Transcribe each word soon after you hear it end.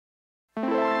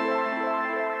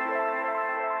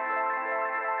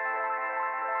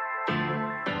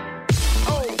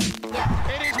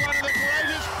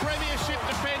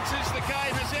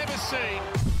seen.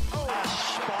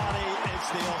 Ash Barty is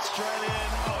the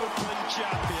Australian Open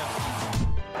champion.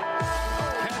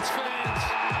 Cats fans,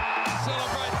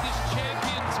 celebrate this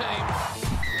champion team.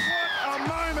 What a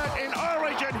moment in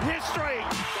Origin history!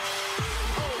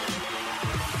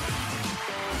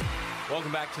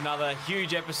 Welcome back to another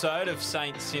huge episode of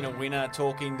Saint Sinner Winner,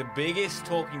 talking the biggest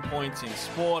talking points in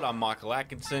sport. I'm Michael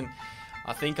Atkinson.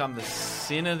 I think I'm the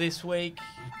sinner this week.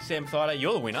 Sam Thaiday,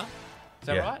 you're the winner. Is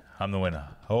that right? I'm the winner.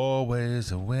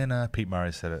 Always a winner. Pete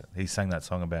Murray said it. He sang that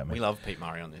song about me. We love Pete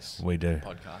Murray on this We do.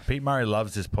 podcast. Pete Murray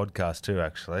loves this podcast too,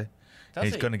 actually.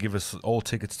 He's going to give us all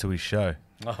tickets to his show.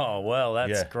 Oh, well, that's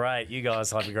Yeah. great. You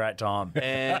guys have a great time.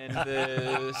 And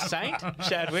the Saint,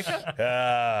 Shad Wicker.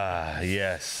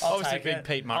 Yes. Obviously Take big it.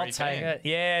 Pete Murray I'll take fan. it.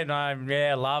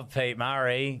 Yeah, love Pete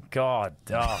Murray. God,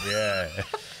 Yeah.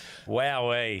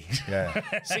 wowee. Yeah.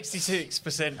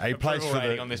 66% He plays approval for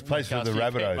rating the, on this plays for podcast the for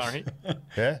Pete Rabbitohs. Murray.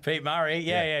 Yeah. Pete Murray,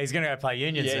 yeah, he's going to go play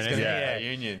Union Yeah, soon. he's going to isn't he?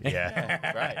 play Union.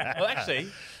 Yeah. Great. Well, actually,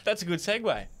 that's a good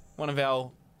segue. One of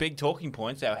our big talking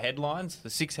points, our headlines, the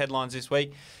 6 headlines this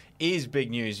week, is big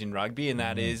news in rugby, and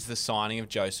that is the signing of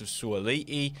Joseph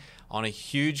Sua'ali'i on a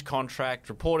huge contract,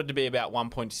 reported to be about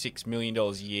 $1.6 million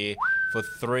a year for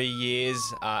 3 years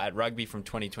at rugby from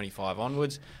 2025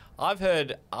 onwards. I've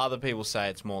heard other people say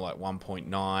it's more like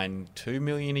 $1.92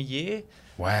 million a year.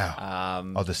 Wow.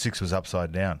 The 6 was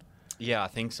upside down. Yeah, I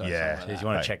think so. Yeah. something like Jeez, you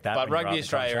want Right. to check that? But when you Rugby write the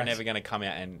Australia are contracts? never going to come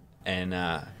out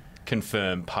and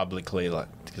confirm publicly,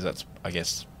 because that's, I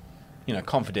guess,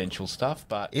 confidential stuff.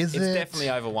 But Is it's it? definitely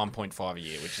over 1.5 a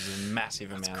year, which is a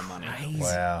massive amount of money.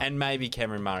 Wow. And maybe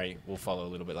Cameron Murray will follow a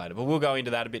little bit later. But we'll go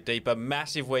into that a bit deeper.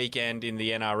 Massive weekend in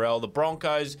the NRL. The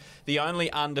Broncos, the only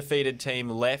undefeated team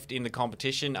left in the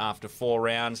competition after 4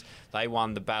 rounds. They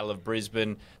won the Battle of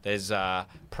Brisbane. There's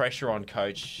pressure on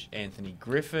coach Anthony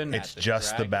Griffin. It's at just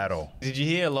the Dragons. battle. Did you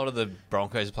hear a lot of the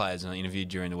Broncos players interviewed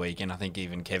during the week? And I think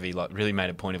even Kevy really made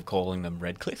a point of calling them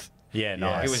Redcliffe. Yeah,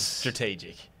 nice. It was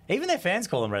strategic. Even their fans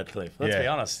call him Redcliffe, let's Yeah. be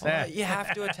honest. Well, you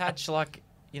have to attach,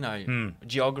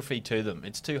 geography to them.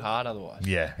 It's too hard otherwise.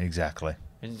 Yeah, exactly.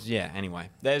 Anyway,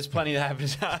 there's plenty that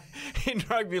happened in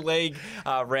rugby league.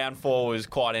 Round 4 was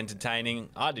quite entertaining.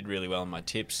 I did really well in my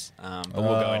tips, but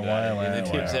we'll go into that in the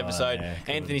tips episode. Yeah,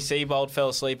 Anthony Seibold fell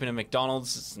asleep in a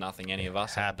McDonald's. It's nothing any of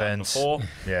us have done Happens. before.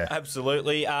 Yeah.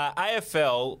 Absolutely.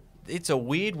 AFL, it's a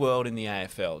weird world in the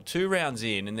AFL. 2 rounds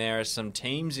in, and there are some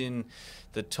teams in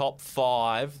the top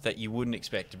 5 that you wouldn't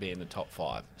expect to be in the top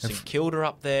 5. St Kilda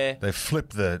up there. They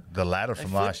flipped the ladder from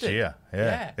flipped last it. year.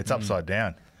 Yeah. It's upside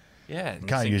down. Yeah, Can't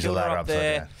St use the Kilda ladder up upside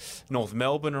there. down. North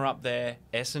Melbourne are up there.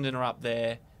 Essendon are up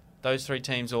there. Those 3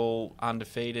 teams all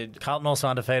undefeated. Carlton also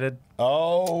undefeated.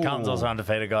 Oh. Carlton's also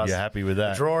undefeated, guys. You're happy with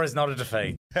that? A draw is not a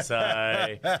defeat.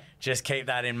 So just keep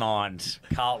that in mind.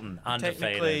 Carlton,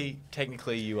 undefeated.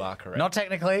 Technically, you are correct. Not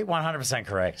technically, 100%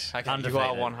 correct. Okay, Undefeated. you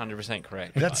are 100%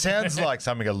 correct. That sounds like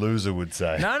something a loser would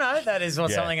say. No, that is what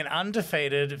Yeah. something an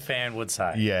undefeated fan would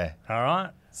say. Yeah. All right?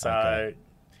 So Okay.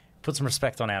 put some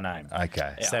respect on our name.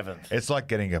 Okay. 7th. It's like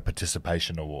getting a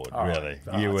participation award, Oh, really.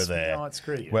 oh, You were it's- there. oh,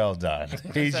 screw you. Well done.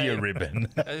 Here's your ribbon.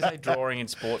 They say drawing in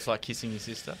sports like kissing your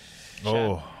sister.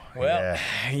 Oh, Well,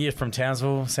 yeah. you're from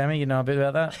Townsville, Sammy. You know a bit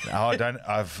about that? Oh, I don't.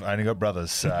 I've only got brothers,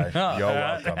 so you're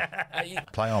welcome.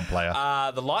 Play on, player.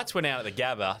 The lights went out at the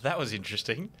Gabba. That was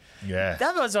interesting. Yeah.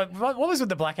 That was what was with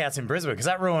the blackouts in Brisbane? Because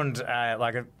that ruined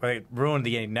it ruined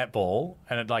the netball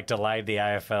and it delayed the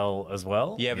AFL as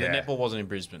well. Yeah, but Yeah. the netball wasn't in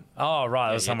Brisbane. Oh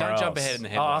right, it was somewhere don't else. jump ahead in the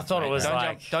Oh, headlines. I thought mate. it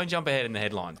was Don't jump ahead in the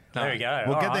headlines. No. There we go.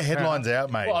 We'll All get the right, headlines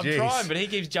out, mate. Well, I'm Jeez. trying, but he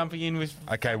keeps jumping in with.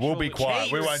 Okay, we'll be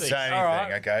quiet. We won't say anything, All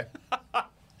right. okay?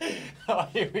 Oh,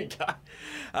 here we go.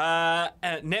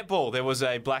 Netball. There was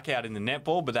a blackout in the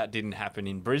netball, but that didn't happen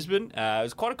in Brisbane. It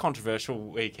was quite a controversial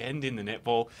weekend in the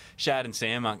netball. Shad and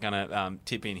Sam aren't going to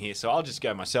tip in here, so I'll just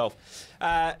go myself.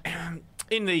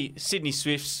 In the Sydney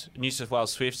Swifts, New South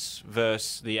Wales Swifts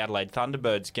versus the Adelaide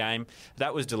Thunderbirds game,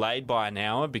 that was delayed by an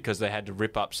hour because they had to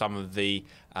rip up some of the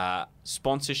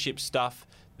sponsorship stuff.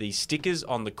 The stickers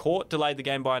on the court delayed the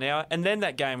game by an hour, and then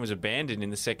that game was abandoned in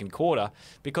the second quarter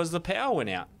because the power went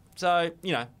out. So,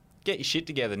 get your shit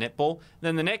together, netball.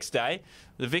 Then the next day,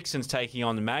 the Vixens taking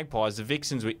on the Magpies, the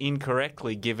Vixens were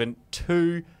incorrectly given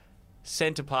 2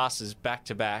 centre passes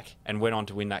back-to-back and went on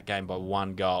to win that game by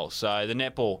 1 goal. So the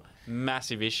netball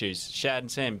Massive issues. Shad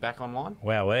and Sam back online.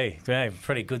 Wowee. Yeah,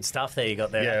 pretty good stuff there you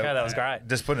got there. Okay, that was great.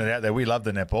 Just putting it out there, we love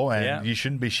the netball, and Yeah. you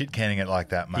shouldn't be shit canning it like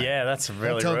that, mate. Yeah, that's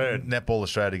really Tell rude. Netball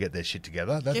Australia to get their shit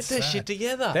together. That's Get their sad. shit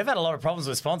together. They've had a lot of problems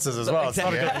with sponsors as well. It's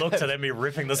not a good look to them be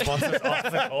ripping the sponsors off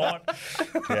the court.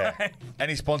 Yeah.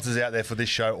 Any sponsors out there for this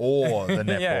show or the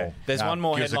netball? Yeah. There's one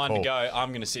more give us a headline to call. go. I'm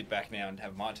going to sit back now and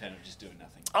have my turn of just doing nothing.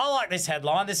 I like this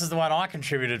headline. This is the one I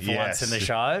contributed for once in the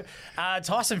show.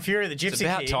 Tyson Fury, the Gypsy It's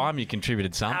about King. time you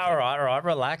contributed something. All right,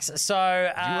 relax.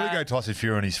 So, Do you want to go Tyson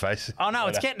Fury on his face? oh no,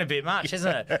 it's getting a bit much,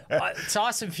 isn't it?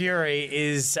 Tyson Fury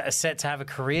is set to have a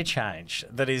career change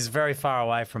that is very far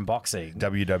away from boxing.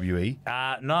 WWE.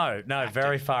 No,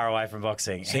 very far away from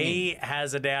boxing. He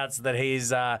has announced that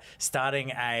he's starting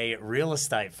a real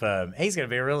estate firm. He's going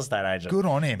to be a real estate agent. Good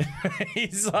on him.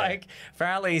 He's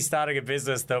apparently he's starting a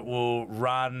business that will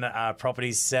run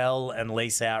properties, sell and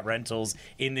lease out rentals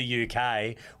in the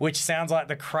UK, which sounds like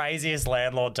the craziest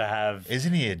landlord to have.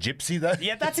 Isn't he a gypsy, though?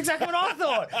 Yeah, that's exactly what I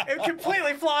thought. It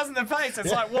completely flies in the face.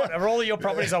 It's like, what? Are all of your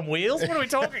properties on wheels? What are we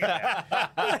talking about?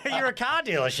 You're a car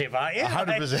dealership, aren't you?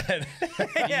 100%.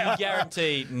 You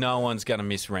guarantee no one's going to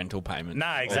miss rental payments.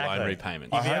 No, exactly. Or loan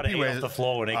repayments. You'd be able to eat off the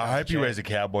floor when he I comes hope to he check. wears a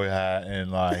cowboy hat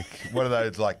and what are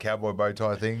those cowboy bow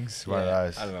tie things? One of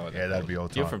those. I don't know what Yeah, they're that'd called. be all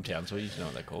time. You're from Townsville. You know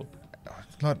what they're called.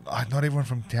 Not everyone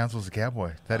from Townsville's a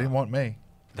cowboy. They didn't want me.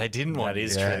 They didn't want That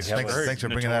is Yeah, true. thanks for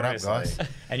bringing that up, guys.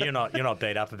 And you're not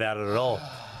beat up about it at all.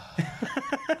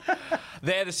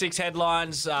 They're the 6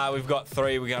 headlines. We've got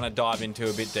 3 we're going to dive into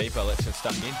a bit deeper. Let's get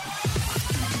stuck in.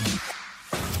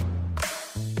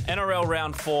 NRL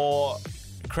round 4.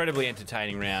 Incredibly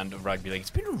entertaining round of rugby league. It's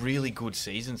been a really good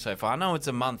season so far. I know it's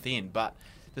a month in, but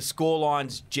the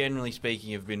scorelines, generally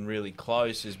speaking, have been really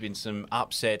close. There's been some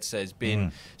upsets. There's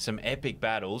been some epic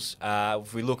battles.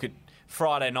 If we look at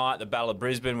Friday night, the Battle of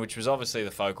Brisbane, which was obviously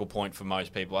the focal point for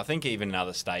most people. I think even in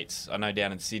other states. I know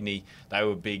down in Sydney, they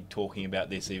were big talking about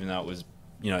this, even though it was,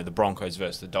 the Broncos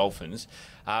versus the Dolphins.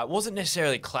 It wasn't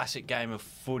necessarily a classic game of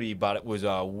footy, but it was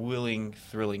a willing,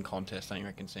 thrilling contest, don't you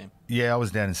reckon, Sam? Yeah, I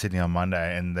was down in Sydney on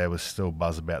Monday and there was still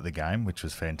buzz about the game, which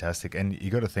was fantastic. And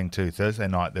you got to think too, Thursday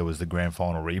night there was the grand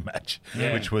final rematch,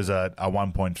 which was a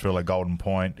 1-point thriller, golden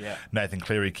point. Yeah. Nathan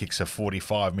Cleary kicks a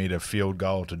 45-metre field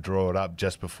goal to draw it up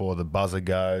just before the buzzer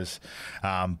goes.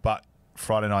 But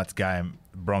Friday night's game,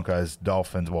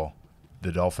 Broncos-Dolphins,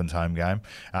 the Dolphins home game,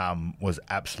 was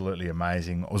absolutely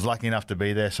amazing. I was lucky enough to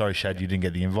be there. Sorry, Shad, you didn't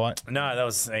get the invite. No, that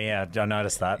was, I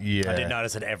noticed that. Yeah. I did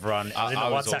notice that everyone was in the I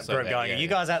was WhatsApp also group there, going, yeah, are you yeah.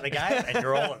 guys at the game? And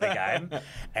you're all at the game.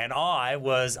 And I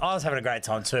was having a great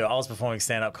time too. I was performing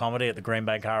stand-up comedy at the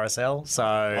Greenbank RSL.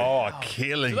 So,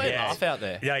 Killing Do they it. laugh out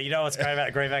there? yeah, you know what's great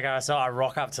about the Greenbank RSL? I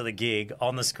rock up to the gig.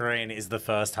 On the screen is the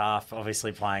first half,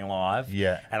 obviously playing live.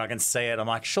 Yeah. And I can see it. I'm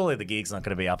like, surely the gig's not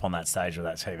going to be up on that stage where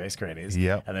that TV screen is.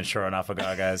 Yep. And then sure enough, a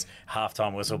guy goes,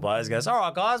 halftime whistle blows, goes, all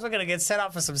right, guys, we're going to get set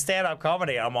up for some stand-up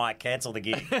comedy. I'm like, cancel the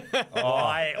gig.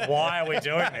 Why are we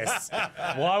doing this?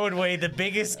 Why would we? The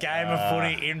biggest game of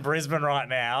footy in Brisbane right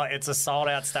now. It's a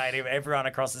sold-out stadium. Everyone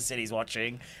across the city's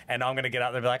watching. And I'm going to get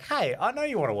up there and be like, hey, I know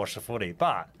you want to watch the footy,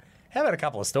 but how about a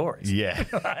couple of stories? Yeah. You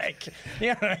know what I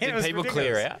mean? It Did was people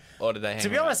ridiculous. clear out? Or did they hang To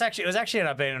be around? honest, it was actually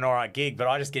ended up being an all right gig, but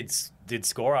I just did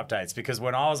score updates because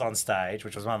when I was on stage,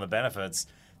 which was one of the benefits,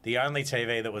 the only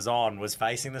TV that was on was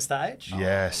facing the stage.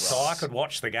 Yes. So I could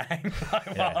watch the game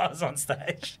while I was on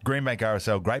stage. Greenbank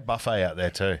RSL, great buffet out there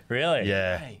too. Really?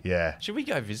 Yeah, yeah. Should we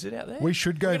go visit out there? We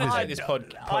should go We're gonna visit. take this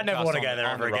I never podcast want to go on- there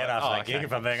on ever the again road. after Oh, that gig, okay.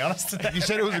 if I'm being honest. You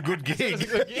said it was a good gig.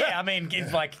 Yeah, I mean,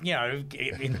 it's like,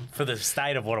 for the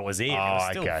state of what it was in, it was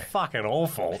still okay. fucking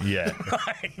awful. Yeah.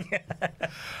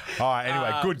 All right,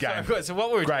 anyway, good game. So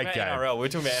what were we Great talking about game. NRL? We were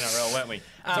talking about NRL, weren't we?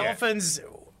 Dolphins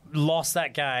lost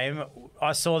that game.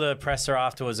 I saw the presser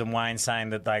afterwards and Wayne saying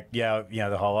that,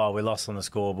 the whole, we lost on the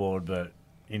scoreboard, but,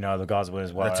 the guys were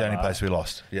as well. That's the only place we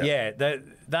lost. Yeah. Yeah,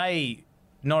 they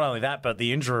not only that, but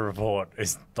the injury report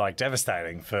is,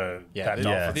 devastating for that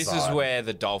Dolphins This side. is where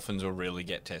the Dolphins will really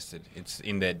get tested. It's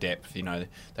in their depth.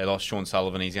 They lost Sean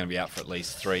Sullivan. He's going to be out for at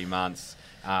least 3 months.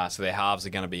 So their halves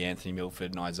are going to be Anthony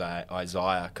Milford and Isaiah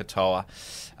Katoa.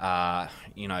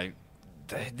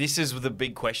 This is the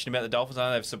big question about the Dolphins. I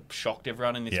know they've sort of shocked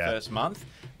everyone in this first month,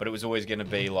 but it was always going to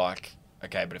be like,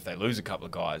 okay, but if they lose a couple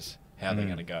of guys, how are they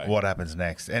going to go? What happens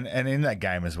next? And in that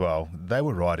game as well, they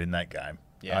were right in that game.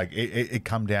 Yeah. It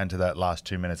come down to that last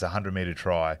 2 minutes. A 100-metre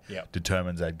try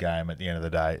determines that game at the end of the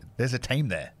day. There's a team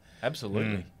there.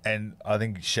 Absolutely. And I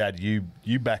think, Shad, you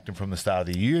backed them from the start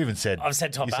of the year. You even said... I've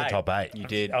said top you eight. said top 8. You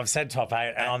did. I've said top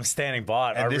 8, and I'm standing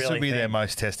by it. And I this really will be think their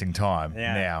most testing time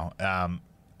now.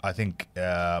 I think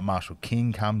Marshall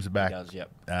King comes back. He does,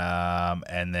 yep.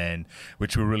 And then,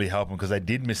 which will really help him because they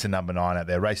did miss a number 9 out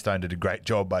there. Ray Stone did a great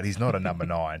job, but he's not a number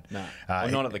 9. No,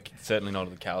 well, certainly not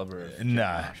at the calibre of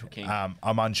Marshall King.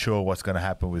 I'm unsure what's going to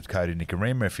happen with Cody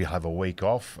Nikorima if he'll have a week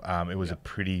off. It was a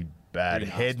pretty bad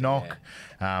head knock.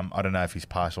 Yeah. I don't know if he's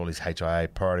passed all his HIA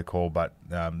protocol, but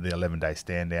the 11-day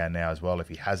stand down now as well if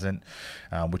he hasn't,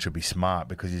 which would be smart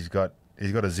because he's got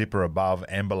a zipper above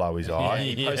and below his eye.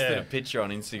 He posted a picture on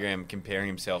Instagram comparing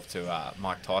himself to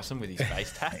Mike Tyson with his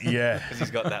face tat. Yeah. Because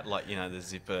he's got that, the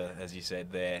zipper, as you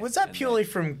said, there. Was that purely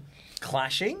from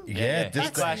clashing? Yeah,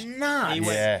 that's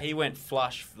nuts. He went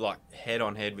flush, head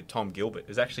on head with Tom Gilbert. It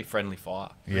was actually friendly fire.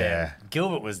 Yeah.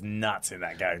 Gilbert was nuts in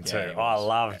that game too. Yeah, I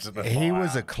loved the fire. He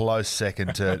was a close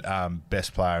second to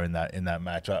best player in that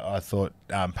match. I thought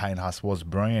Payne Huss was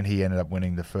brilliant. He ended up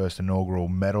winning the first inaugural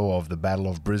medal of the Battle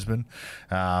of Brisbane.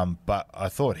 But I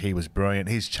thought he was brilliant.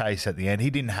 His chase at the end,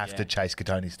 he didn't have to chase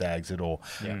Katoni Staggs at all.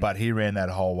 Yeah. But he ran that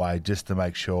whole way just to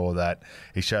make sure that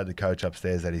he showed the coach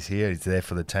upstairs that he's here. He's there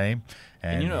for the team.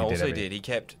 And you know what he did? He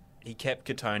kept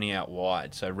Katoni out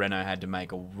wide, so Renault had to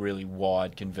make a really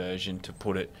wide conversion to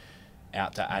put it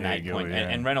out to an 8 point.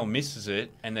 And Renault misses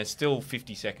it, and there's still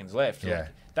 50 seconds left. Yeah.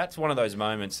 That's one of those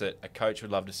moments that a coach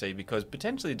would love to see because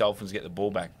potentially the Dolphins get the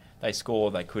ball back. They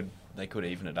score, they could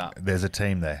even it up. There's a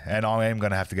team there. And I am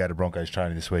going to have to go to Broncos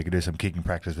training this week and do some kicking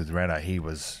practice with Renault. He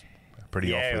was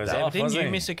pretty off with that. Didn't you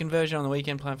miss a conversion on the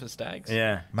weekend playing for the Stags?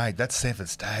 Yeah. Mate, that's Sanford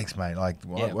Stags, mate.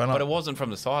 But it wasn't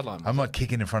from the sideline. I'm not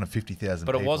kicking in front of 50,000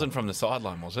 people. But it wasn't from the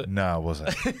sideline, was it? No, it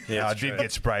wasn't. I did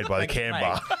get sprayed by the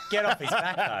Canberra. Get off his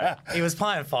back, though. He was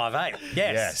playing 5'8".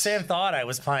 Yes. Sam Thaiday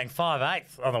was playing 5'8"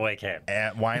 on the weekend.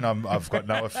 Wayne, I've got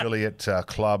no affiliate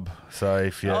club, so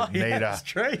if you need a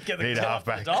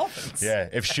halfback, Dolphins. Yeah,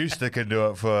 if Schuster can do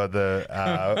it for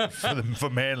for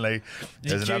Manly,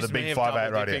 there's another big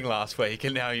 5'8" right here. Last week,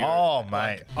 and now you're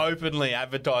mate, openly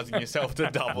advertising yourself to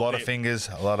double. A lot of fingers,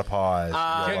 a lot of pies.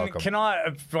 Can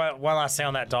I, while I say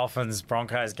on that Dolphins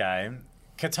Broncos game,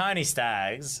 Katoni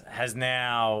Staggs has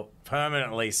now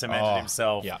permanently cemented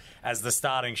himself as the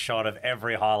starting shot of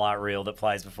every highlight reel that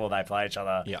plays before they play each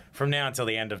other from now until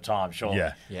the end of time, surely.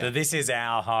 Yeah. That this is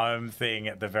our home thing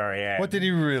at the very end. What did he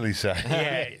really say?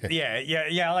 I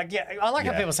like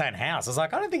how people saying house. I was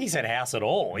like, I don't think he said house at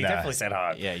all. He definitely said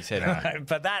home. Yeah, he said home.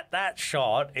 But that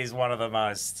shot is one of the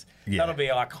most... That'll be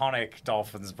iconic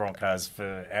Dolphins Broncos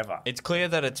forever. It's clear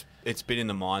that it's been in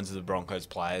the minds of the Broncos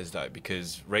players though,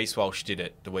 because Reece Walsh did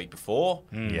it the week before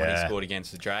when he scored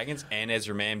against the Dragons, and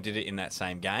Ezra Mam did it in that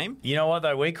same game. You know what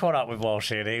though? We caught up with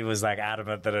Walsh and he was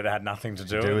adamant that it had nothing to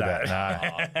do with that.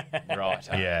 No. Right.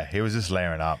 Yeah, he was just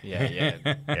layering up.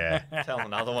 Yeah. Tell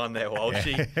another one there,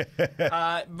 Walshy.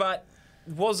 But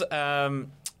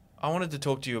I wanted to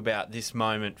talk to you about this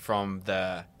moment from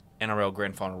the NRL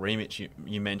Grand Final rematch.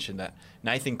 You mentioned that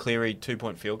Nathan Cleary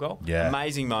 2-point field goal. Yeah.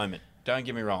 Amazing moment. Don't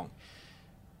get me wrong.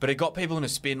 But it got people in a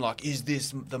spin like, is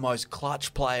this the most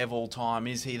clutch play of all time?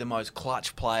 Is he the most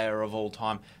clutch player of all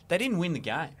time? They didn't win the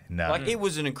game. No. It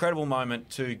was an incredible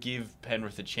moment to give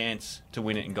Penrith a chance to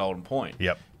win it in Golden Point.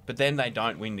 Yep. But then they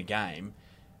don't win the game.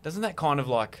 Doesn't that kind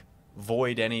of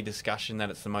void any discussion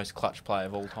that it's the most clutch play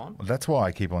of all time? Well, that's why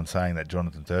I keep on saying that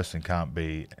Jonathan Thurston can't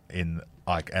be in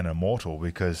an immortal,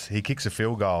 because he kicks a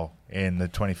field goal in the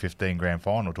 2015 Grand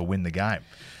Final to win the game.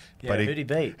 Yeah, but who'd he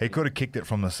beat? He could have kicked it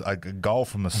from a goal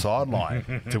from the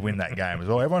sideline to win that game as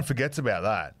well. Everyone forgets about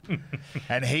that.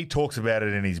 And he talks about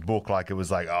it in his book like it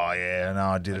was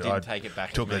I didn't take it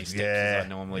back as many steps as I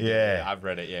normally do. Yeah, I've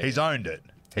read it, yeah. He's owned it.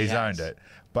 He's owned it.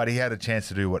 But he had a chance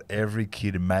to do what every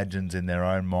kid imagines in their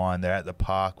own mind. They're at the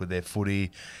park with their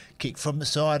footy, kick from the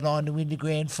sideline to win the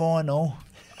grand final.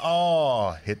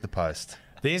 Oh, hit the post.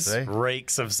 This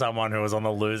reeks of someone who was on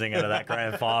the losing end of that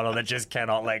grand final that just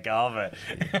cannot let go of it.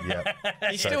 Yeah,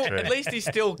 at least he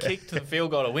still kicked the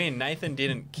field goal to win. Nathan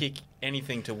didn't kick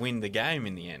anything to win the game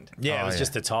in the end. Yeah, it was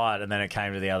just a tie, and then it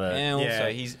came to the other. And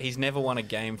also, he's never won a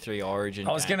Game 3 Origin.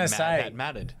 I was going to say that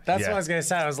mattered. That's what I was going to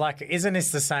say. I was like, isn't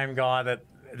this the same guy that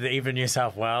even New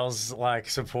South Wales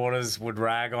supporters would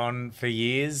rag on for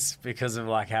years because of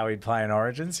how he'd play in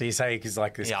Origin? So you say he's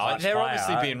this. Yeah, they're player,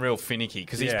 obviously being real finicky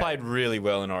because he's played really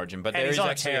well in Origin. But there is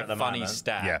actually a funny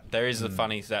stat. Yeah. There is a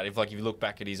funny stat. If you look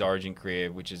back at his Origin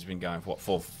career, which has been going for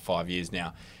 4 or 5 years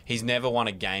now, he's never won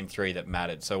a Game 3 that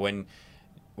mattered. So when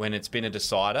it's been a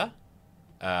decider,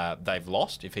 they've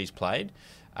lost if he's played.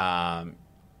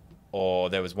 Or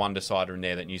there was one decider in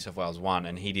there that New South Wales won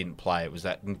and he didn't play. It was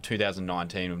that in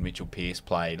 2019 when Mitchell Pearce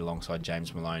played alongside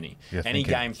James Maloney. Any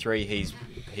Game 3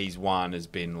 he's won has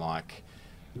been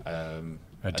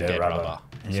A dead rubber.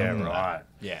 Yeah, Something like right. that.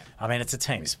 Yeah. I mean, it's a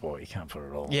team sport. You can't put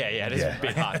it all. Yeah, it is a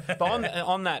bit hard. But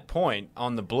on that point,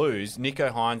 on the Blues,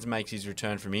 Nico Hines makes his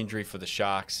return from injury for the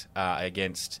Sharks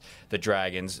against the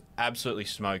Dragons. Absolutely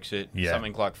smokes it. Yeah.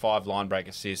 Something like 5 line break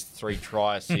assists, 3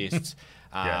 try assists.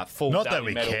 Full Not that Dudley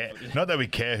we medal. care. Not that we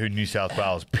care who New South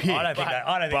Wales pick. I don't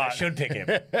think they should pick him.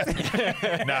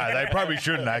 No, they probably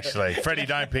shouldn't actually. Freddie,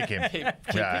 don't pick him. Keep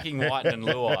picking Whiten and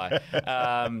Luai.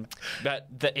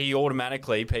 But he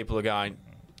automatically, people are going,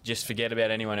 just forget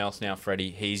about anyone else now,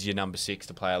 Freddie. He's your number 6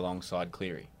 to play alongside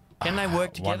Cleary. Can they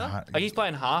work together? Like, he's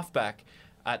playing halfback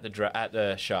at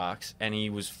the Sharks, and he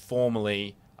was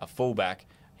formerly a fullback.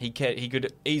 He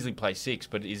could easily play 6,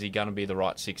 but is he going to be the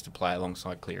right 6 to play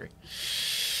alongside Cleary?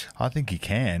 I think he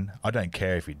can. I don't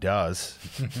care if he does.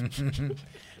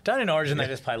 Don't in Origin they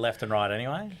just play left and right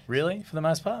anyway? Really, for the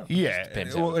most part? Yeah,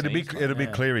 depends well, how the it'll be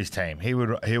team's Cleary's team. He would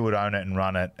own it and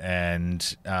run it,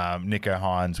 and Nico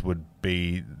Hines would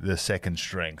be the second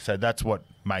string. So that's what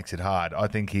makes it hard. I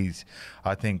think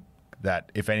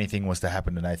that if anything was to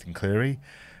happen to Nathan Cleary,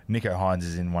 Nico Hines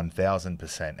is in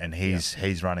 1,000%, and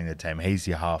he's running the team. He's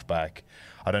your halfback.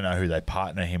 I don't know who they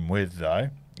partner him with though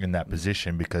in that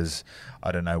position, because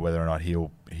I don't know whether or not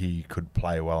he could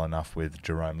play well enough with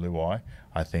Jerome Luai.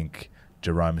 I think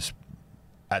Jerome's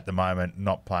at the moment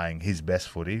not playing his best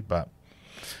footy, but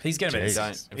He's going to be the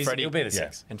Don't. 6. Freddie- He'll be the Yeah.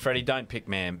 6. And Freddie, don't pick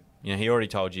Mam. You know, he already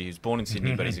told you he was born in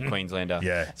Sydney, but he's a Queenslander.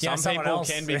 Yeah. Yeah, Some someone people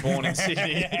else. can be born in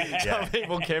Sydney. Some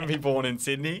people can be born in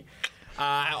Sydney.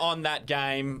 On that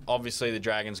game, obviously the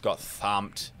Dragons got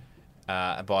thumped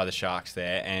by the Sharks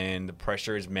there, and the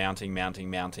pressure is mounting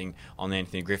on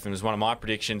Anthony Griffin. It was one of my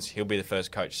predictions. He'll be the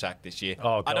first coach sacked this year.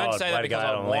 Oh, I don't God. say Way that to because go,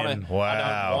 I want Len. to. Wow.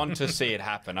 I don't want to see it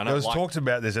happen. I there don't was like. talks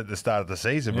about this at the start of the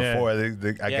season before a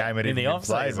game had in even the been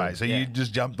played, off-season. mate. So you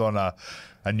just jumped on a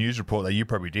news report that you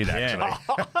probably did actually.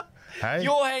 Hey?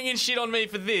 You're hanging shit on me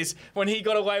for this when he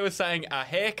got away with saying a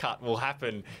haircut will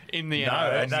happen in the No,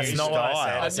 NRL. that's new not what I said.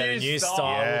 style. I said a new style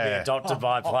will be Yeah. adopted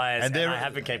by players, and And I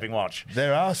have been keeping watch.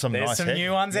 There are some There's nice some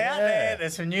new ones out there.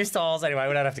 There's some new styles. Anyway,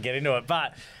 we don't have to get into it.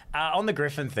 But on the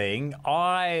Griffin thing,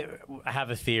 I have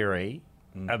a theory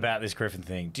about this Griffin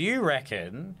thing. Do you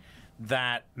reckon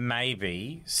that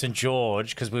maybe St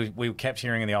George, because we kept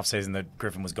hearing in the offseason that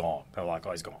Griffin was gone. They were like,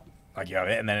 oh, he's gone. Like, you know,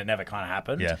 and then it never kind of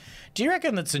happened. Yeah. Do you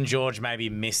reckon that St George maybe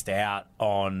missed out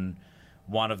on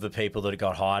one of the people that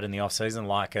got hired in the offseason,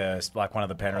 like one of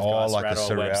the Penrith guys, like a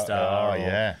Serrato or Webster? Oh,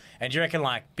 yeah. And do you reckon,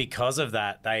 like, because of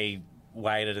that, they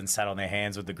waited and sat on their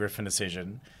hands with the Griffin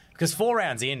decision? Because 4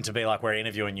 rounds in to be like, we're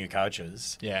interviewing new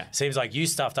coaches. Yeah. Seems like you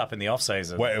stuffed up in the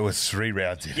off-season. Well, it was 3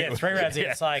 rounds. Yeah, 3 rounds in.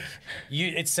 It's like,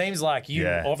 it seems like you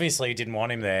obviously didn't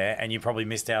want him there, and you probably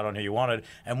missed out on who you wanted.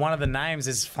 And one of the names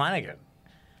is Flanagan.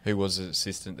 Who was the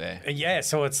assistant there? Yeah,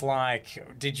 so it's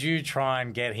like, did you try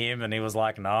and get him and he was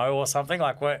like, no, or something?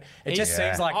 Like, what? It just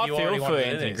seems like I you already feel for wanted to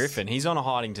do Anthony this. Griffin. He's on a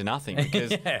hiding to nothing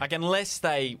because, like, unless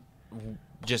they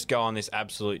just go on this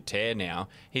absolute tear now,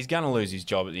 he's going to lose his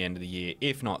job at the end of the year,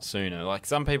 if not sooner. Like,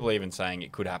 some people are even saying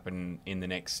it could happen in the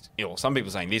next, or some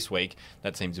people saying this week.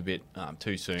 That seems a bit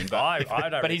too soon. But, I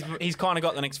don't. but he's kind of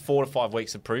got the next 4 to 5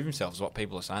 weeks to prove himself, is what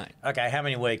people are saying. Okay, how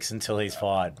many weeks until he's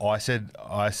fired? I said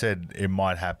it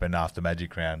might happen after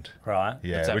Magic Round. Right.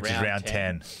 Yeah, What's that, which is round round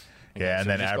 10. 10? Yeah, and so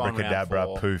then we've just gone round abracadabra,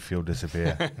 4. poof, he'll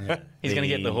disappear. He's going to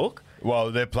get the hook.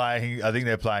 Well, they're playing. I think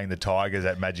they're playing the Tigers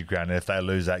at Magic Round, and if they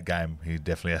lose that game, he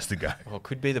definitely has to go. Well, it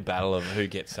could be the battle of who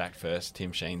gets sacked first,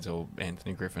 Tim Sheens or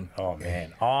Anthony Griffin. Oh,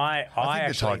 man. I I think actually,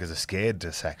 the Tigers are scared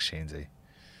to sack Sheensy.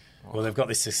 well, they've got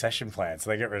this succession plan, so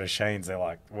they get rid of Sheens. They're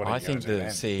like, what are I you think gonna the do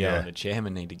then? CEO Yeah. and the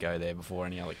chairman need to go there before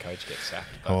any other coach gets sacked.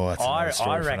 But Oh, that's another I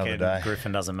story for another reckon day.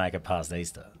 Griffin doesn't make it past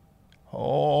Easter.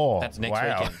 Oh, that's next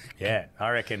wow. weekend. Yeah, I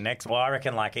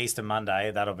reckon like Easter Monday,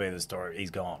 that'll be the story.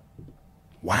 He's gone.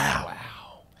 Wow.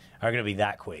 I reckon it'll be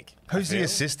that quick. Who's the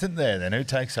assistant there then? Who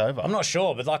takes over? I'm not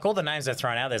sure, but like all the names they're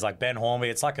thrown out, there's like Ben Hornby.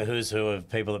 It's like a who's who of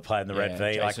people that played in the Red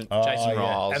V. Jason, Like, Jason yeah.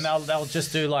 Riles. and they'll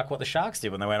just do like what the Sharks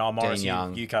did when they went, oh, Morris, Dean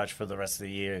Young. you coach for the rest of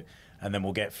the year, and then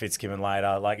we'll get Fitzgibbon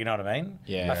later. Like, you know what I mean?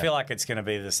 Yeah. I feel like it's going to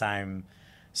be the same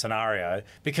scenario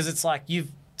because it's like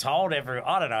you've told I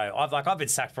don't know. I've been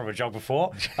sacked from a job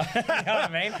before. You know what I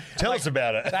mean? Tell us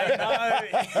about it. They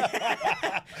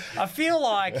know. I feel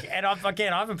like, and I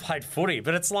haven't played footy,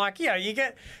 but it's like,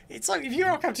 it's like if you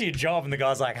rock up to your job and the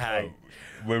guy's like, hey,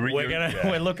 we're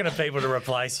looking at people to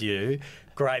replace you.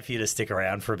 Great for you to stick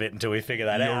around for a bit until we figure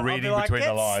that You're out. I'll be reading like, between the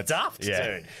 "Get lines." stuffed,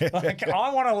 Yeah. dude. Like,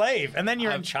 I want to leave. And then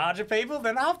you're in charge of people,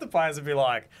 then half the players would be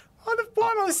like, why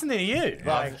am I listening to you?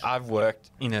 Like, I've worked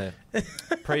in a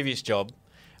previous job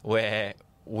where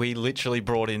we literally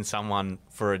brought in someone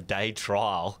for a day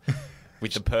trial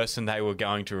with the person they were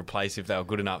going to replace if they were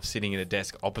good enough sitting at a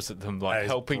desk opposite them, That like is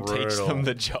helping teach brutal. them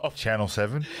the job. Channel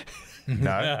 7? No.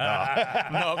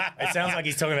 No, It sounds like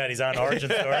he's talking about his own origin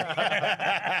story.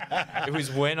 it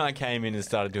was when I came in and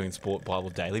started doing Sport Bible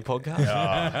Daily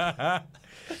podcast.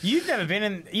 You've never been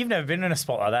in a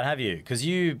spot like that, have you? Because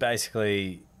you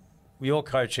basically, your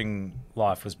coaching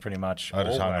life was pretty much. I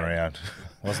just hung all around.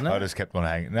 Wasn't it? I just kept on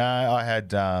hanging. No, I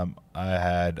had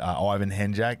Ivan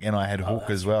Henjak and I had Hook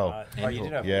as well. Right. Oh, you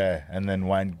did have. Yeah, and then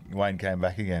Wayne came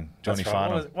back again. Johnny That's right.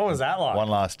 Farnham. What was that like? One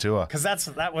last tour. Because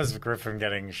that was Griffin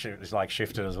getting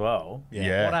shifted as well.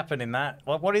 Yeah. What happened in that?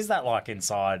 What is that like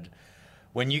inside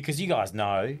when because you guys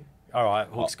know, all right,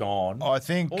 Hook's gone. I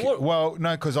think, no,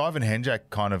 because Ivan Henjak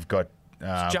kind of got...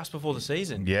 Just before the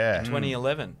season. Yeah. In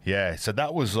 2011. Yeah, so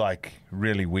that was like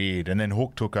really weird. And then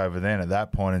Hook took over then at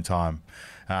that point in time.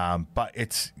 But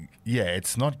it's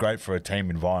not great for a team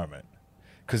environment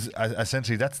because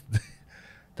essentially that's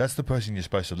the person you're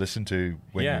supposed to listen to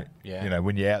when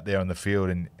when you're out there on the field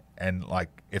and like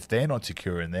if they're not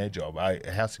secure in their job,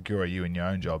 how secure are you in your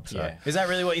own job? So Yeah. Is that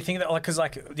really what you think? That like because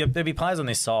like there'd be players on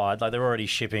this side, like they're already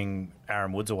shipping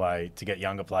Aaron Woods away to get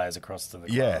younger players across to the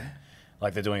club. Yeah.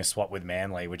 Like they're doing a swap with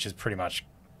Manly, which is pretty much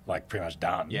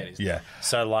done. Yeah, it is. yeah.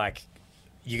 So like,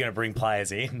 you're going to bring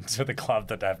players in to the club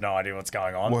that have no idea what's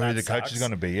going on. Well, who That the coach sucks. is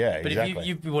going to be? Yeah, But exactly.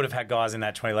 if you would have had guys in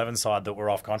that 2011 side that were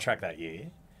off contract that year.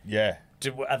 yeah.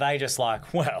 Are they just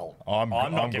like, well, I'm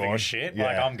not giving gone. a shit. Yeah.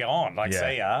 Like, I'm gone. Like, Yeah.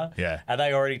 see ya. Yeah. Are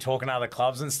they already talking to other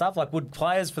clubs and stuff? Like, would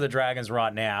players for the Dragons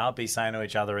right now be saying to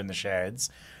each other in the sheds,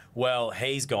 well,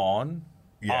 he's gone.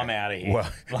 Yeah. I'm out of here.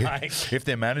 Well, like, if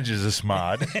their managers are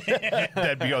smart,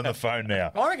 they'd be on the phone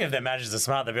now. I reckon if their managers are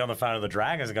smart, they'd be on the phone to the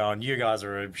Dragons going, you guys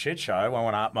are a shit show. I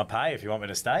want to up my pay if you want me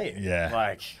to stay. Yeah.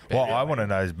 Like, Well, I want to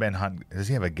know is Ben Hunt, does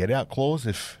he have a get out clause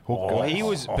if Hook Well,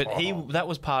 goes? that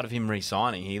was part of him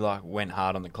re-signing. He like went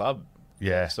hard on the club.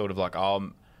 Yeah. Sort of like,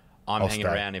 I'm I'll hanging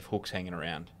stay. around if Hook's hanging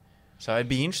around. So it'd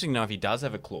be interesting to know if he does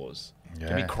have a clause.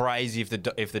 It'd be Yeah. crazy if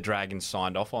the Dragons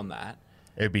signed off on that.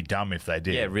 It'd be dumb if they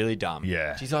did. Yeah, really dumb.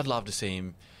 Yeah. Jeez, I'd love to see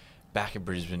him back in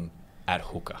Brisbane at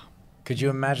hooker. could you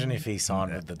imagine if he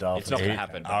signed with the Dolphins? It's not going to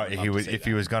happen. but I'd He love to would, see if that.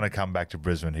 he was going to come back to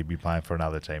Brisbane, he'd be playing for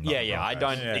another team. not Yeah, the yeah. I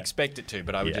Broncos. don't expect it to,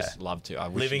 but I would Yeah. just love to. I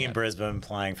wish Living he in had. Brisbane,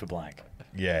 playing for blank.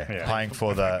 Yeah, playing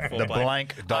for the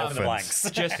blank Dolphins. the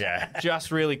blanks.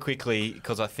 Just really quickly,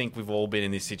 because I think we've all been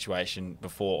in this situation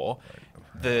before.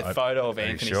 The photo of are you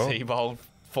Anthony sure? Seibold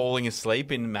falling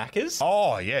asleep in Macca's.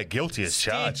 Oh, yeah, guilty as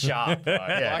Stitch charged. sharp, bro.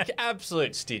 Yeah. Like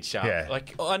absolute stitch sharp. Yeah.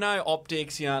 Like I know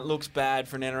optics, it looks bad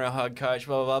for an NRL head coach,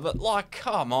 blah blah blah. But like,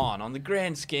 come on the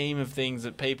grand scheme of things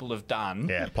that people have done.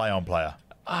 Yeah, play on player.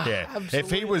 Yeah,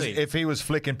 absolutely. if he was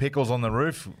flicking pickles on the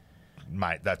roof,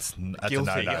 mate, that's Guilty.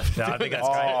 a no-no. No, I think that's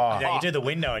great. Yeah, you do the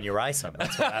window and you race them.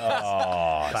 That's what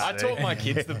happens. I taught my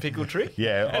kids the pickle trick.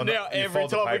 Yeah, and now you every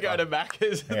fold the time we go paper. to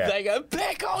Macca's, Yeah. they go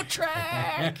pickle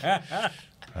trick.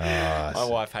 My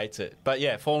wife hates it, but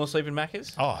yeah, falling asleep in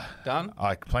Macca's. Oh, Done.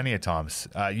 Like plenty of times.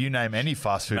 You name any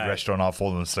fast food Mate. restaurant, I've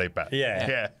fallen asleep at.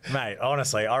 Yeah. Mate,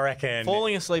 honestly, I reckon.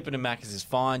 Falling asleep in a Macca's is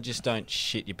fine. Just don't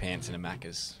shit your pants in a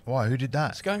Macca's. Why? Who did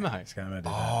that? ScoMo.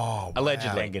 Oh,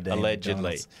 Allegedly. Engadine Allegedly.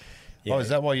 McDonald's. Yeah. Oh, is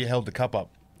that why you held the cup up?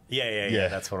 Yeah, Yeah.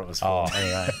 that's what it was for.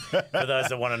 Anyway, for those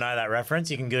that want to know that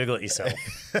reference, you can Google it yourself.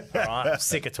 All right? I'm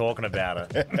sick of talking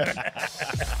about it.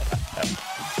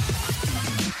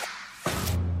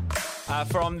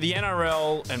 From the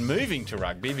NRL and moving to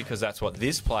rugby, because that's what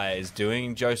this player is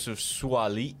doing, Joseph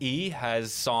Sua'ali'i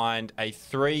has signed a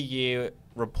 3-year,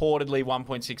 reportedly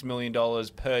 $1.6 million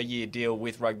per year deal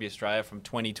with Rugby Australia from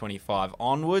 2025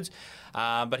 onwards.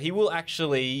 But he will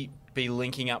actually be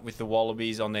linking up with the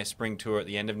Wallabies on their spring tour at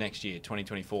the end of next year,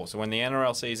 2024. So when the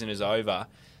NRL season is over,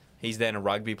 he's then a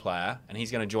rugby player, and he's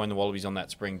going to join the Wallabies on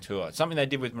that spring tour. It's something they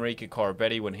did with Marika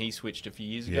Korobetti when he switched a few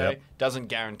years ago. Yep. Doesn't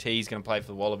guarantee he's going to play for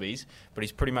the Wallabies, but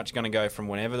he's pretty much going to go from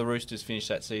whenever the Roosters finish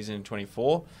that season in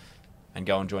 24 and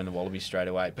go and join the Wallabies straight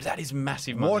away. But that is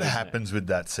massive money. What isn't it? happens with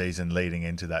that season leading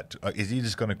into that? Is he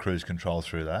just going to cruise control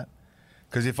through that?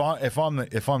 Because if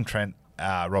I'm Trent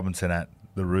Robinson at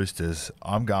the Roosters,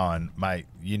 I'm going, mate,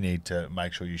 you need to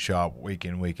make sure you show up week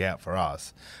in, week out for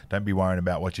us. Don't be worrying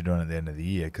about what you're doing at the end of the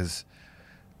year, because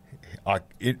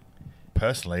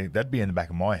personally, that'd be in the back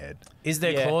of my head. Is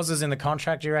there Yeah. clauses in the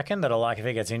contract, you reckon, that are like if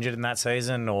he gets injured in that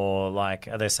season, or like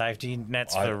are there safety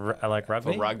nets for like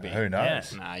rugby? For rugby. Who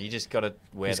knows? Yeah. Nah, you just got to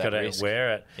wear He's that got to risk.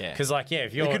 wear it. Yeah. Because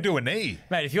if He you're could do a knee.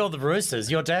 mate, if you're the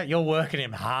Roosters, you're working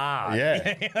him hard.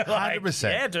 Yeah. Like, 100%.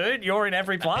 Yeah, dude, you're in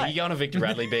every Are play. you going to Victor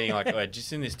Radley being like, oh,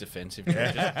 just in this defensive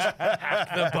drill, just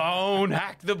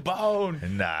hack the bone.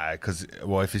 Nah, because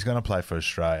if he's going to play for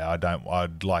Australia,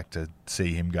 I'd like to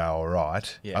see him go all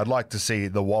right. Yeah. I'd like to see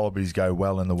the Wallabies go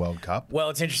well in the World Cup. Well,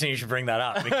 it's interesting you should bring that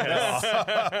up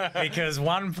because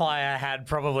one player had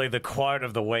probably the quote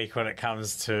of the week when it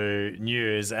comes to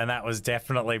news, and that was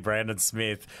definitely Brandon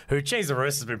Smith, who, geez, the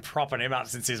Roosters has been propping him up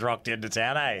since he's rocked into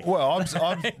town, eh? Well,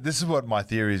 this is what my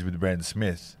theory is with Brandon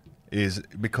Smith, is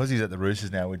because he's at the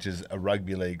Roosters now, which is a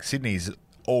rugby league. Sydney's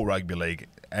all rugby league,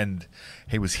 and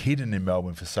he was hidden in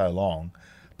Melbourne for so long,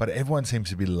 but everyone seems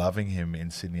to be loving him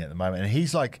in Sydney at the moment. And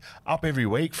he's like up every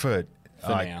week for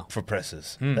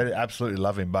presses. They absolutely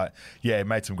love him. But yeah, he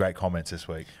made some great comments this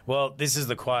week. Well, this is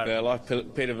the quote. Yeah, like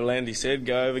Peter V'landys said,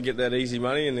 go over, get that easy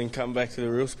money, and then come back to the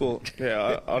real sport.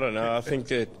 Yeah, I don't know. I think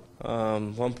that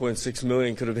 1.6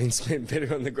 million could have been spent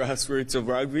better on the grassroots of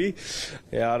rugby.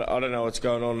 Yeah, I don't know what's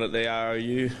going on at the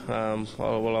ROU.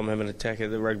 Well, I'm having a tack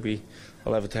at the rugby.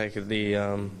 I'll have a take at the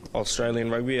Australian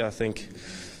rugby. I think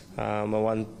a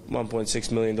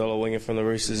 $1.6 million winger from the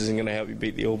Roosters isn't going to help you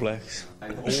beat the All Blacks.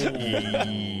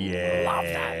 Yeah. Love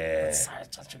that. It's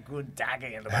such a good dagger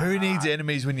in the back. Who needs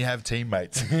enemies when you have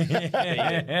teammates? Beat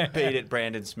it,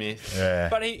 Brandon Smith. Yeah.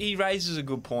 But he raises a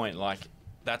good point. Like,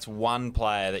 that's one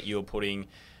player that you're putting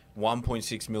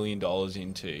 $1.6 million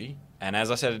into. And as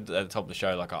I said at the top of the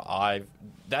show, like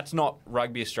that's not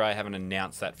Rugby Australia haven't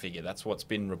announced that figure. That's what's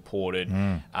been reported.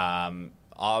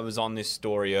 I was on this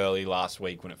story early last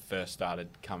week when it first started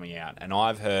coming out, and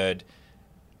I've heard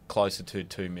closer to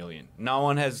 2 million. No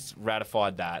one has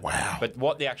ratified that. Wow. But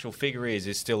what the actual figure is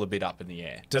still a bit up in the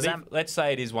air. Let's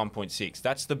say it is 1.6.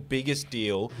 That's the biggest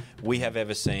deal we have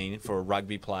ever seen for a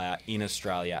rugby player in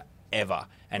Australia ever.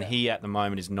 And he at the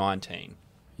moment is 19.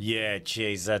 Yeah,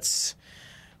 geez, that's...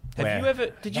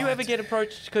 Did you ever get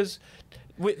approached? Because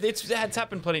it's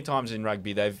happened plenty of times in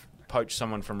rugby. They've poached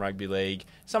someone from rugby league,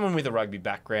 someone with a rugby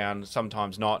background,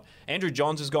 sometimes not. Andrew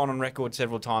Johns has gone on record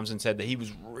several times and said that he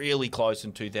was really close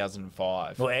in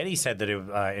 2005. Well, Eddie said that in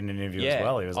an interview as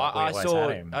well. He was like,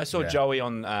 I saw Joey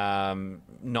on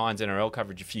Nine's NRL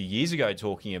coverage a few years ago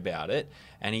talking about it,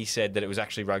 and he said that it was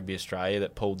actually Rugby Australia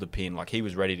that pulled the pin. Like, he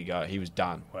was ready to go. He was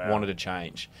done. Wow. Wanted to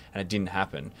change, and it didn't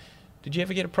happen. Did you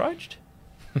ever get approached?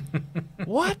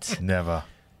 What? Never.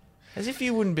 As if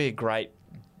you wouldn't be a great,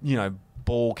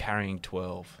 ball carrying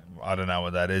 12. I don't know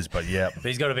what that is, but yeah. But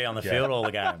he's got to be on the field all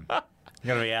the game. He's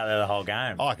got to be out there the whole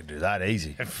game. I can do that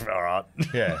easy. All right.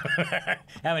 Yeah.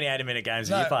 How many 80-minute games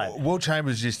have you played? Will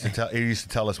Chambers used to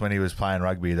tell us when he was playing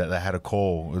rugby that they had a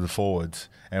call with the forwards,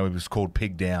 and it was called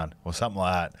pig down or something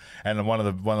like that. And one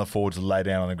of the forwards would lay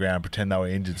down on the ground and pretend they were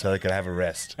injured so they could have a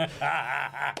rest.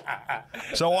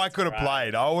 So I could have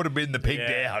played. I would have been the pig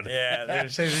down. Yeah,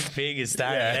 this pig is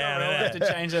staying down. They had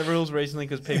to change their rules recently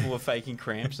because people were faking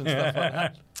cramps and stuff like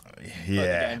that.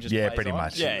 Yeah, pretty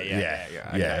much.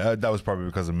 Yeah. That was probably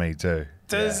because of me too.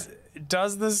 Does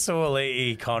the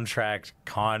Sua'ali'i contract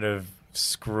kind of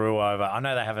screw over? I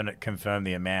know they haven't confirmed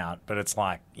the amount, but it's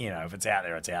like, if it's out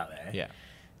there, it's out there. Yeah.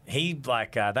 He,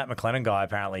 that McLennan guy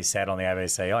apparently said on the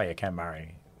ABC, Cam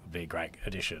Murray would be a great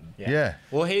addition. Yeah.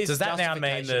 Well, does that now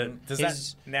mean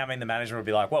the manager would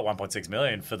be like, 1.6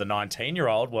 million for the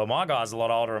 19-year-old? Well, my guy's a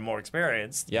lot older and more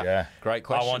experienced. Yeah. Great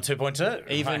question. I want 2.2.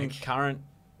 Even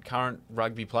current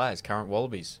rugby players, current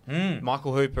Wallabies.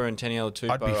 Michael Hooper and Taniela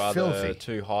Tupou are the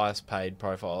two highest paid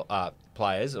profile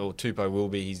players, or Tupou will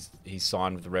be. He's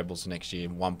signed with the Rebels next year,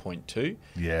 1.2.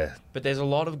 Yeah. But there's a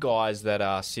lot of guys that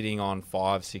are sitting on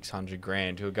 500-600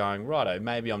 grand who are going, righto,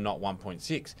 maybe I'm not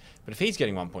 1.6, but if he's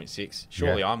getting 1.6,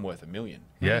 surely I'm worth $1 million.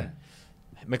 Yeah.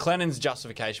 McLennan's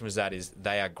justification was that is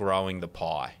they are growing the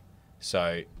pie.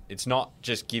 So it's not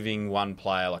just giving one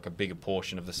player like a bigger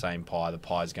portion of the same pie. The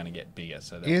pie's going to get bigger.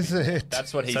 So is it?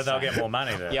 That's what he's saying. So they'll get more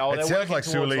money then. Yeah, well, it sounds like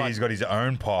Sua'ali'i's got his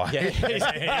own pie.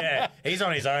 Yeah, he's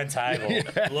on his own table,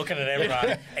 looking at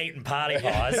everyone eating party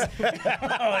pies.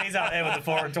 He's up there with the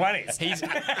 4 and 20s.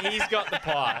 He's got the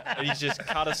pie, and he's just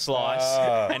cut a slice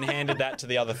and handed that to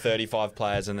the other 35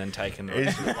 players, and then taken.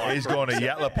 He's gone to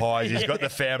Yatla Pies. He's got the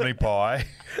family pie.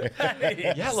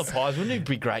 Yatla Pies, wouldn't it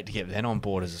be great to get them on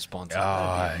board as a sponsor?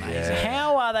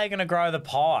 How are they going to grow the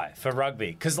pie for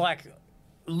rugby? Because,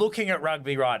 looking at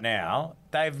rugby right now,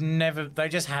 they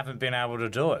just haven't been able to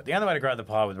do it. The only way to grow the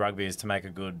pie with rugby is to make a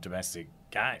good domestic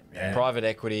game. Yeah. Private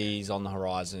equity is on the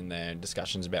horizon. There are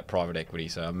discussions about private equity,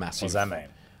 so a massive. What does that mean?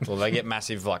 Well, they get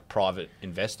massive, private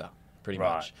investor. Pretty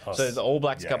much. Oh, so the All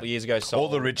Blacks a couple of years ago sold... All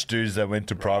the rich dudes that went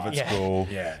to private school,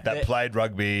 that played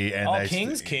rugby, and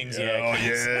Kings,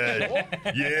 yeah.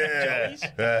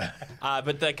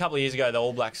 But a couple of years ago, the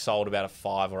All Blacks sold about a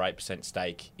 5 or 8%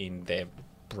 stake in their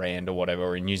brand or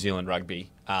whatever in New Zealand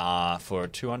rugby for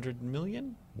 $200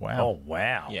 million. Wow. Oh,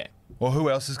 wow. Yeah. Well,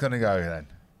 who else is going to go then?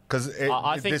 Because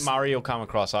I think Murray will come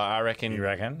across. I reckon. You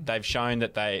reckon? They've shown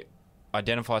that they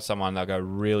identify someone, they'll go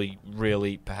really,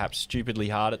 really, perhaps stupidly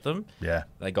hard at them. Yeah.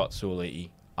 They got Sua'ali'i.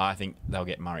 I think they'll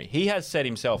get Murray. He has said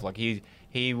himself, like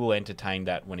he will entertain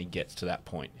that when he gets to that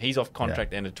point. He's off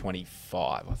contract end of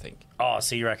 25, I think. Oh,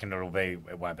 so you reckon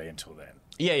it won't be until then?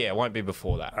 Yeah, it won't be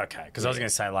before that. Okay, because I was going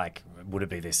to say, like, would it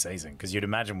be this season? Because you'd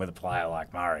imagine with a player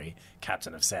like Murray,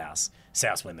 captain of South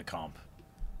win the comp.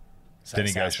 So Then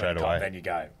he South goes straight win the comp, away. Then you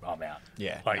go, I'm out.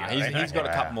 Yeah, Like, no, you know what I mean? he's got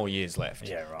a couple more years left.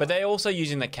 Yeah, right. But they're also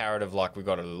using the carrot of, like, we've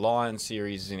got a Lions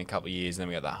series in a couple of years, then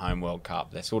we got the Home World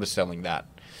Cup. They're sort of selling that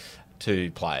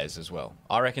to players as well.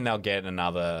 I reckon they'll get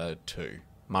another 2.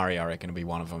 Murray, I reckon, will be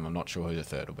one of them. I'm not sure who the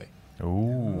third will be.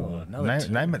 Ooh. another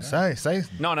two, Name it. Say.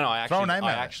 No, I Throw a name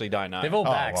out. actually don't know. They're all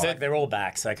backs. right. They're all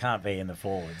backs. They can't be in the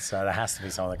forwards. So there has to be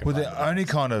someone that can Well, play the the backs. only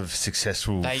kind of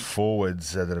successful They-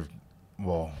 forwards that have,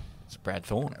 It's Brad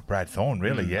Thorne. Brad Thorne,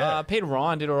 really, yeah. Peter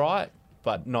Ryan did all right,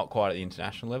 but not quite at the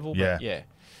international level. Yeah. But yeah.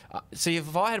 See,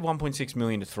 if I had 1.6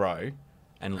 million to throw,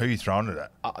 and Who are you throwing it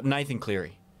at? Nathan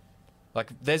Cleary. Like,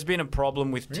 there's been a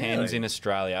problem with 10s in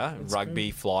Australia,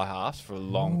 rugby fly halves for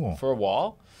a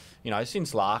while. You know,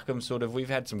 since Larkham, sort of, we've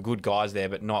had some good guys there,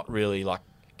 but not really, like,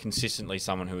 consistently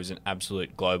someone who is an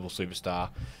absolute global superstar.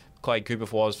 Clay Cooper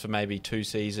was for maybe 2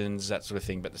 seasons, that sort of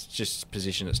thing, but it's just a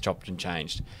position that's chopped and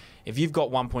changed. If you've got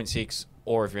 1.6,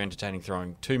 or if you're entertaining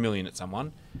throwing 2 million at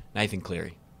someone, Nathan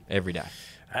Cleary, every day.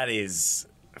 That is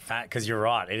fat, because you're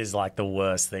right. It is like the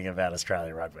worst thing about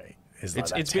Australia rugby. Is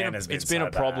like It's been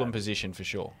a problem position for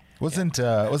sure. Wasn't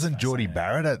Geordie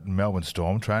Barrett at Melbourne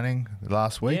Storm training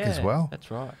last week as well?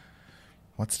 That's right.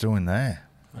 What's doing there?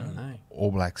 I don't know.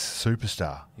 All Blacks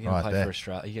superstar You're going to right play there. for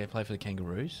Australia? You're going to play for the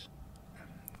Kangaroos?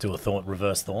 Do a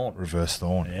reverse thorn. Reverse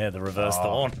Thorn. Yeah, the reverse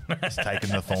thorn. He's taking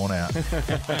the thorn out.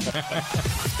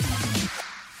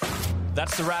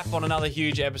 That's the wrap on another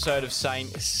huge episode of Saint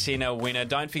Sinner Winner.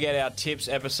 Don't forget our tips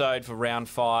episode for round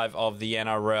 5 of the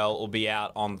NRL will be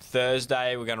out on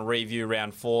Thursday. We're going to review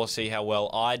round 4, see how well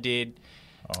I did.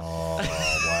 Oh,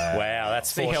 wow. Wow, that's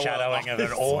See how foreshadowing well- of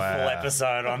an awful Wow.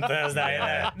 episode on Thursday.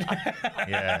 Yeah.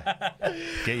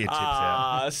 Get your tips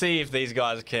out. See if these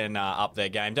guys can up their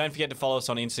game. Don't forget to follow us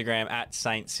on Instagram at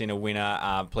Saint Sinner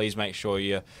Winner. Please make sure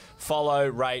you follow,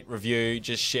 rate, review,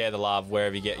 just share the love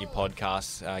wherever you get your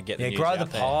podcasts. Get the news grow out the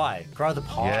there. pie. Grow the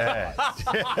pie. Yeah.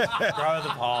 Grow the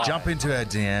pie. Jump into our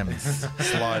DMs.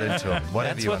 Slide into them.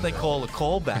 Whatever That's you what want they call a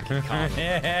callback in comedy.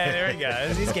 Yeah, there he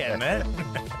goes. He's getting it.